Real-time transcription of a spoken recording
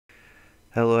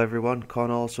Hello everyone, Con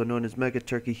also known as Mega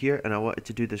Turkey here, and I wanted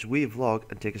to do this wee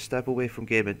vlog and take a step away from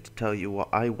gaming to tell you what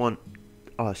I want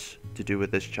us to do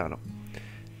with this channel.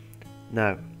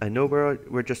 Now, I know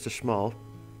we're just a small,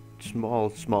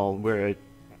 we're a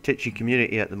titchy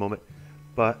community at the moment,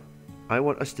 but I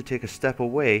want us to take a step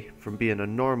away from being a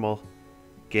normal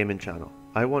gaming channel.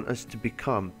 I want us to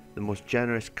become the most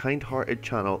generous, kind-hearted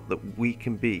channel that we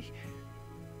can be,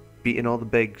 beating all the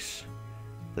bigs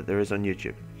that there is on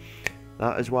YouTube.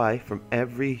 That is why from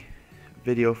every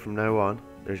video from now on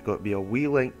there's got to be a wee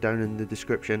link down in the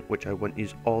description which I want you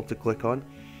all to click on.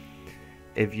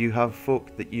 If you have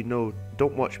folk that you know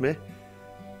don't watch me,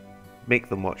 make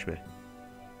them watch me.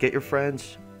 Get your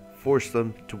friends, force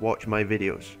them to watch my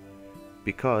videos,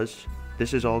 because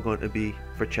this is all going to be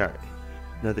for charity.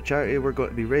 Now the charity we're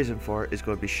going to be raising for is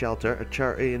going to be Shelter, a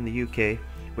charity in the UK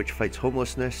which fights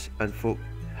homelessness and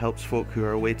helps folk who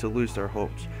are away to lose their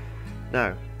homes.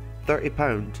 Now,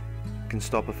 £30 can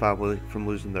stop a family from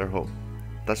losing their home.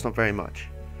 That's not very much.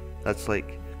 That's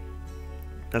like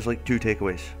 2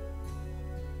 takeaways.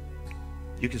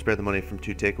 You can spare the money from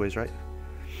 2 takeaways, right?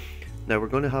 Now we're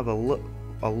going to have a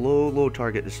low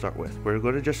target to start with. We're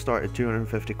going to just start at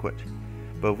 250 quid.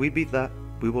 But if we beat that,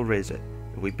 we will raise it.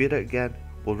 If we beat it again,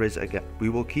 we'll raise it again. We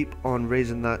will keep on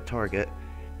raising that target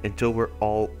until we're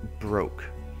all broke.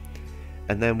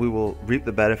 And then we will reap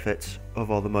the benefits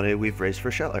of all the money we've raised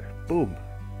for Shelter. Boom.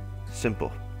 Simple.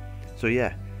 So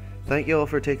yeah, thank you all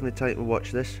for taking the time to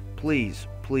watch this. Please,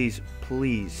 please,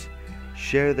 please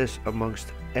share this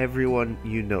amongst everyone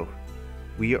you know.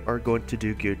 We are going to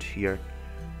do good here.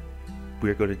 We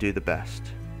are going to do the best.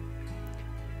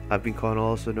 I've been Con,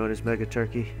 also known as Mega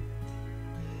Turkey.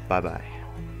 Bye bye.